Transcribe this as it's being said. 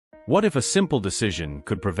What if a simple decision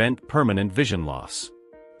could prevent permanent vision loss?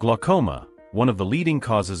 Glaucoma, one of the leading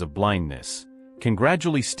causes of blindness, can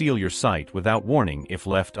gradually steal your sight without warning if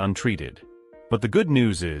left untreated. But the good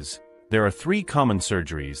news is, there are 3 common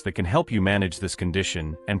surgeries that can help you manage this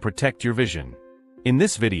condition and protect your vision. In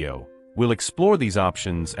this video, we'll explore these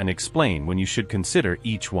options and explain when you should consider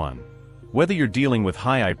each one. Whether you're dealing with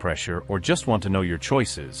high eye pressure or just want to know your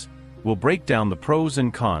choices, we'll break down the pros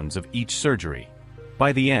and cons of each surgery.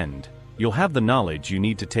 By the end, you'll have the knowledge you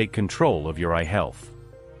need to take control of your eye health.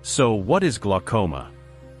 So, what is glaucoma?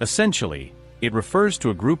 Essentially, it refers to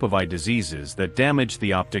a group of eye diseases that damage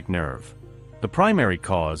the optic nerve. The primary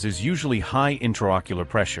cause is usually high intraocular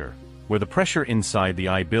pressure, where the pressure inside the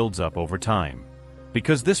eye builds up over time.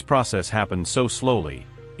 Because this process happens so slowly,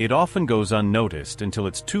 it often goes unnoticed until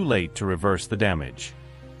it's too late to reverse the damage.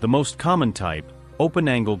 The most common type,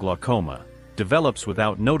 open-angle glaucoma, develops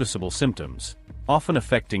without noticeable symptoms, often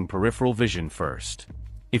affecting peripheral vision first.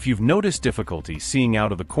 If you've noticed difficulty seeing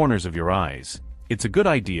out of the corners of your eyes, it's a good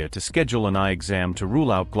idea to schedule an eye exam to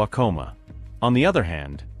rule out glaucoma. On the other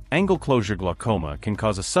hand, angle closure glaucoma can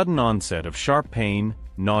cause a sudden onset of sharp pain,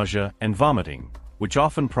 nausea, and vomiting, which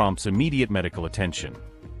often prompts immediate medical attention.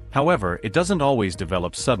 However, it doesn't always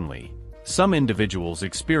develop suddenly. Some individuals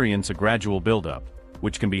experience a gradual buildup,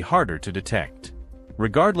 which can be harder to detect.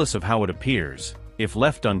 Regardless of how it appears, if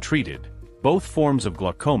left untreated, both forms of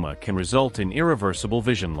glaucoma can result in irreversible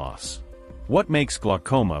vision loss. What makes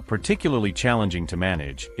glaucoma particularly challenging to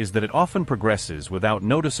manage is that it often progresses without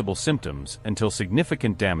noticeable symptoms until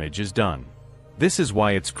significant damage is done. This is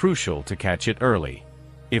why it's crucial to catch it early.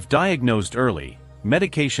 If diagnosed early,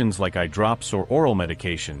 medications like eye drops or oral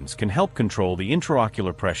medications can help control the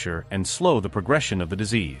intraocular pressure and slow the progression of the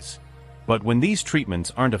disease. But when these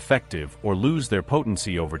treatments aren't effective or lose their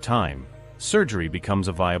potency over time, surgery becomes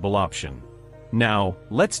a viable option. Now,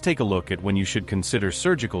 let's take a look at when you should consider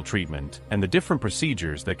surgical treatment and the different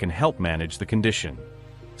procedures that can help manage the condition.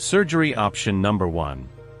 Surgery option number 1,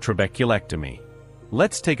 trabeculectomy.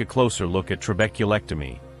 Let's take a closer look at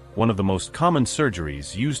trabeculectomy, one of the most common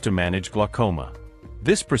surgeries used to manage glaucoma.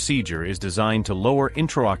 This procedure is designed to lower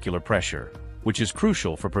intraocular pressure, which is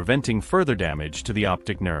crucial for preventing further damage to the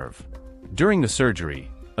optic nerve. During the surgery,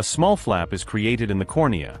 a small flap is created in the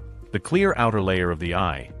cornea, the clear outer layer of the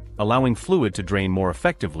eye, allowing fluid to drain more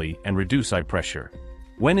effectively and reduce eye pressure.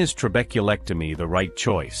 When is trabeculectomy the right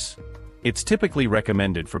choice? It's typically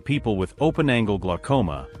recommended for people with open-angle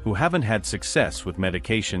glaucoma who haven't had success with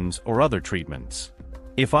medications or other treatments.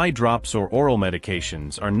 If eye drops or oral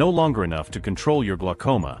medications are no longer enough to control your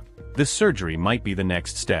glaucoma, this surgery might be the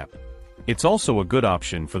next step. It's also a good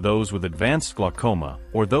option for those with advanced glaucoma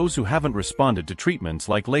or those who haven't responded to treatments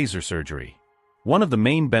like laser surgery. One of the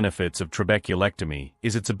main benefits of trabeculectomy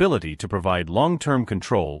is its ability to provide long-term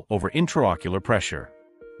control over intraocular pressure.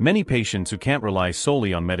 Many patients who can't rely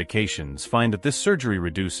solely on medications find that this surgery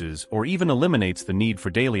reduces or even eliminates the need for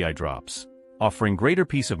daily eye drops, offering greater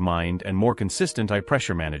peace of mind and more consistent eye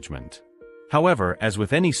pressure management. However, as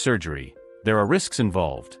with any surgery, there are risks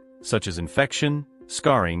involved, such as infection,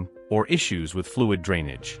 scarring, or issues with fluid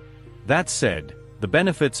drainage. That said, the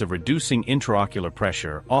benefits of reducing intraocular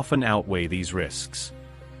pressure often outweigh these risks.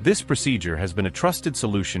 This procedure has been a trusted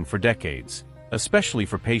solution for decades, especially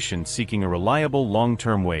for patients seeking a reliable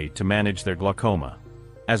long-term way to manage their glaucoma.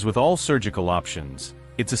 As with all surgical options,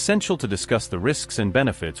 it's essential to discuss the risks and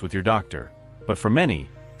benefits with your doctor, but for many,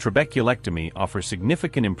 trabeculectomy offers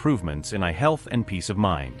significant improvements in eye health and peace of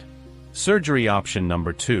mind. Surgery option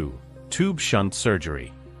number 2, tube shunt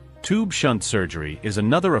surgery. Tube shunt surgery is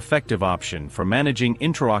another effective option for managing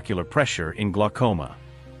intraocular pressure in glaucoma.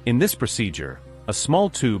 In this procedure, a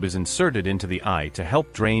small tube is inserted into the eye to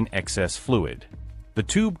help drain excess fluid. The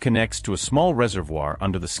tube connects to a small reservoir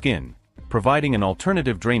under the skin, providing an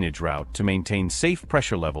alternative drainage route to maintain safe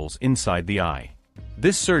pressure levels inside the eye.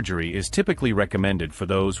 This surgery is typically recommended for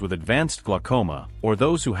those with advanced glaucoma or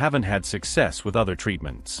those who haven't had success with other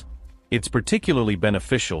treatments. It's particularly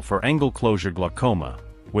beneficial for angle closure glaucoma,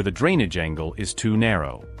 where the drainage angle is too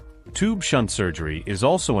narrow. Tube shunt surgery is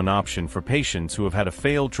also an option for patients who have had a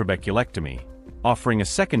failed trabeculectomy, offering a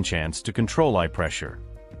second chance to control eye pressure.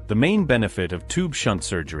 The main benefit of tube shunt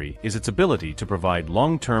surgery is its ability to provide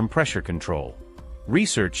long-term pressure control.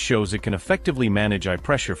 Research shows it can effectively manage eye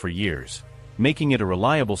pressure for years, making it a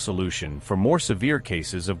reliable solution for more severe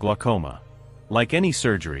cases of glaucoma. Like any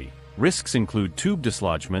surgery, risks include tube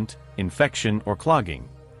dislodgement, infection, or clogging,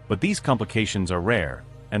 but these complications are rare,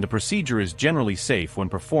 and the procedure is generally safe when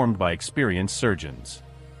performed by experienced surgeons.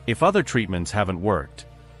 If other treatments haven't worked,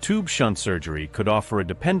 tube shunt surgery could offer a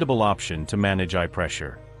dependable option to manage eye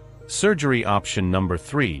pressure. Surgery option number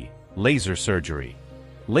 3, laser surgery.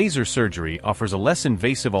 Laser surgery offers a less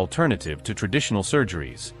invasive alternative to traditional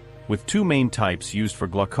surgeries, with two main types used for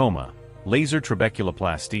glaucoma: laser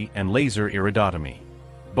trabeculoplasty and laser iridotomy.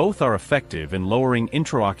 Both are effective in lowering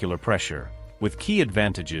intraocular pressure, with key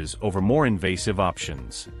advantages over more invasive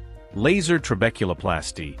options. Laser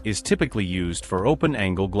trabeculoplasty is typically used for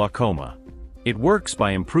open-angle glaucoma. It works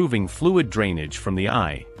by improving fluid drainage from the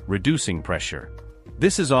eye, reducing pressure.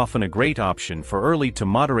 This is often a great option for early to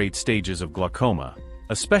moderate stages of glaucoma,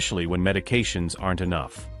 especially when medications aren't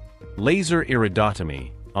enough. Laser iridotomy,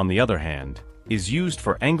 on the other hand, is used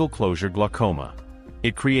for angle closure glaucoma.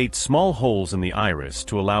 It creates small holes in the iris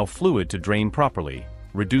to allow fluid to drain properly,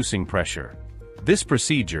 reducing pressure. This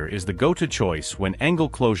procedure is the go-to choice when angle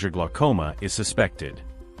closure glaucoma is suspected.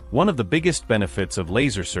 One of the biggest benefits of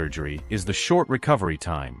laser surgery is the short recovery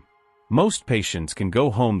time. Most patients can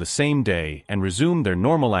go home the same day and resume their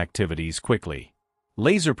normal activities quickly.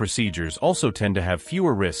 Laser procedures also tend to have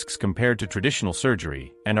fewer risks compared to traditional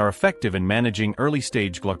surgery and are effective in managing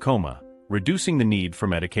early-stage glaucoma, reducing the need for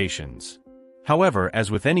medications. However,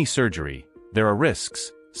 as with any surgery, there are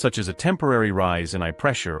risks, such as a temporary rise in eye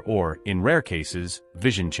pressure or, in rare cases,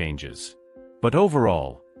 vision changes. But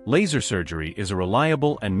overall, laser surgery is a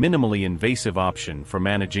reliable and minimally invasive option for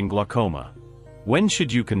managing glaucoma. When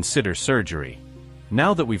should you consider surgery?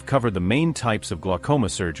 Now that we've covered the main types of glaucoma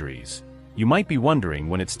surgeries, you might be wondering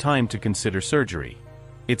when it's time to consider surgery.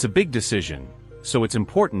 It's a big decision, so it's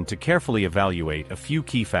important to carefully evaluate a few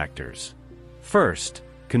key factors. First,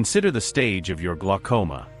 consider the stage of your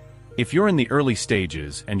glaucoma. If you're in the early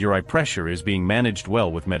stages and your eye pressure is being managed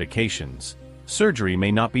well with medications, surgery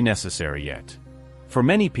may not be necessary yet. For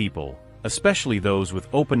many people, especially those with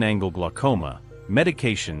open-angle glaucoma,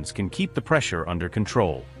 medications can keep the pressure under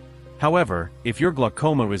control. However, if your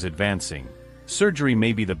glaucoma is advancing, surgery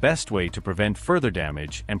may be the best way to prevent further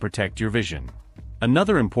damage and protect your vision.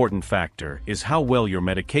 Another important factor is how well your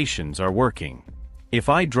medications are working. If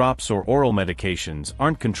eye drops or oral medications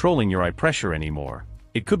aren't controlling your eye pressure anymore,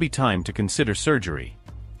 it could be time to consider surgery.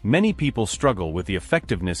 Many people struggle with the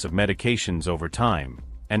effectiveness of medications over time,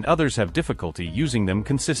 and others have difficulty using them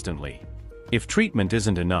consistently. If treatment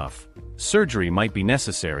isn't enough, surgery might be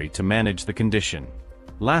necessary to manage the condition.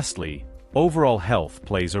 Lastly, overall health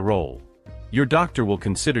plays a role. Your doctor will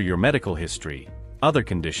consider your medical history, other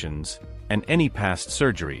conditions, and any past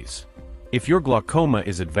surgeries. If your glaucoma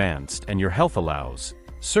is advanced and your health allows,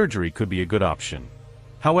 surgery could be a good option.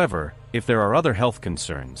 However, if there are other health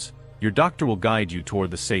concerns, your doctor will guide you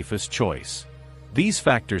toward the safest choice. These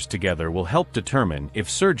factors together will help determine if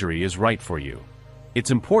surgery is right for you. It's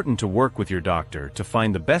important to work with your doctor to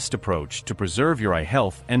find the best approach to preserve your eye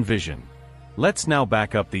health and vision. Let's now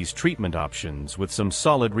back up these treatment options with some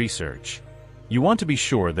solid research. You want to be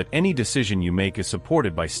sure that any decision you make is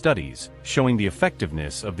supported by studies showing the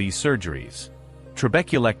effectiveness of these surgeries.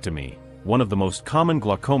 Trabeculectomy, one of the most common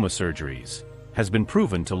glaucoma surgeries, has been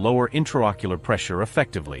proven to lower intraocular pressure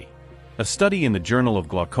effectively. A study in the Journal of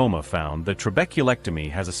Glaucoma found that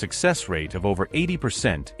trabeculectomy has a success rate of over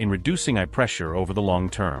 80% in reducing eye pressure over the long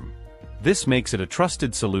term. This makes it a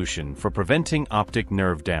trusted solution for preventing optic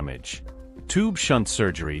nerve damage. Tube shunt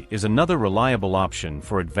surgery is another reliable option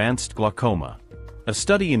for advanced glaucoma. A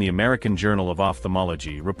study in the American Journal of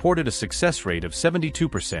Ophthalmology reported a success rate of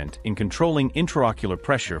 72% in controlling intraocular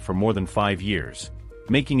pressure for more than 5 years,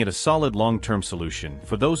 making it a solid long-term solution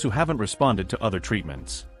for those who haven't responded to other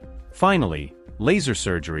treatments. Finally, laser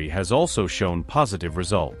surgery has also shown positive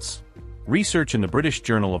results. Research in the British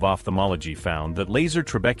Journal of Ophthalmology found that laser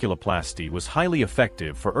trabeculoplasty was highly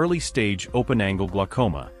effective for early-stage open-angle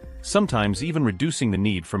glaucoma, sometimes even reducing the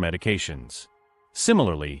need for medications.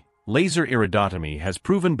 Similarly, laser iridotomy has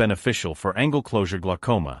proven beneficial for angle closure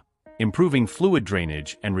glaucoma, improving fluid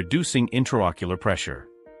drainage and reducing intraocular pressure.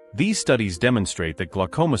 These studies demonstrate that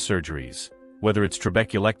glaucoma surgeries, whether it's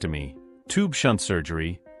trabeculectomy, tube shunt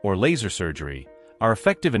surgery, or laser surgery, are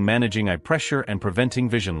effective in managing eye pressure and preventing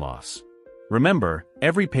vision loss. Remember,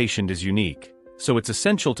 every patient is unique, so it's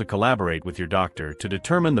essential to collaborate with your doctor to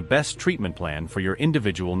determine the best treatment plan for your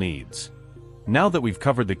individual needs. Now that we've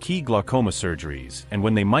covered the key glaucoma surgeries and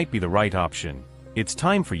when they might be the right option, it's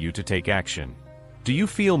time for you to take action. Do you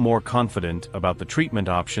feel more confident about the treatment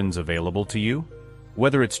options available to you?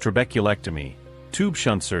 Whether it's trabeculectomy, tube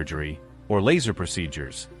shunt surgery, or laser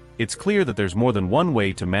procedures, it's clear that there's more than one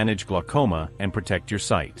way to manage glaucoma and protect your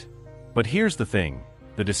sight. But here's the thing,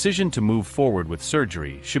 the decision to move forward with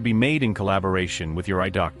surgery should be made in collaboration with your eye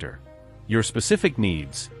doctor. Your specific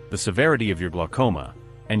needs, the severity of your glaucoma,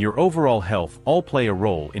 and your overall health all play a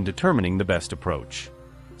role in determining the best approach.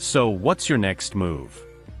 So, what's your next move?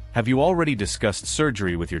 Have you already discussed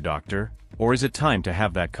surgery with your doctor, or is it time to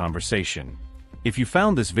have that conversation? If you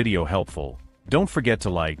found this video helpful, don't forget to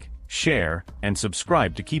like, share, and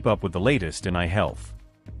subscribe to keep up with the latest in eye health.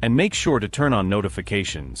 And make sure to turn on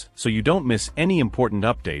notifications so you don't miss any important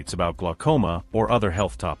updates about glaucoma or other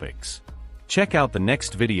health topics. Check out the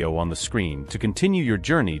next video on the screen to continue your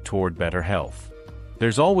journey toward better health.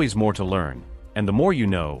 There's always more to learn, and the more you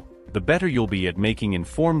know, the better you'll be at making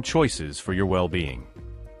informed choices for your well-being.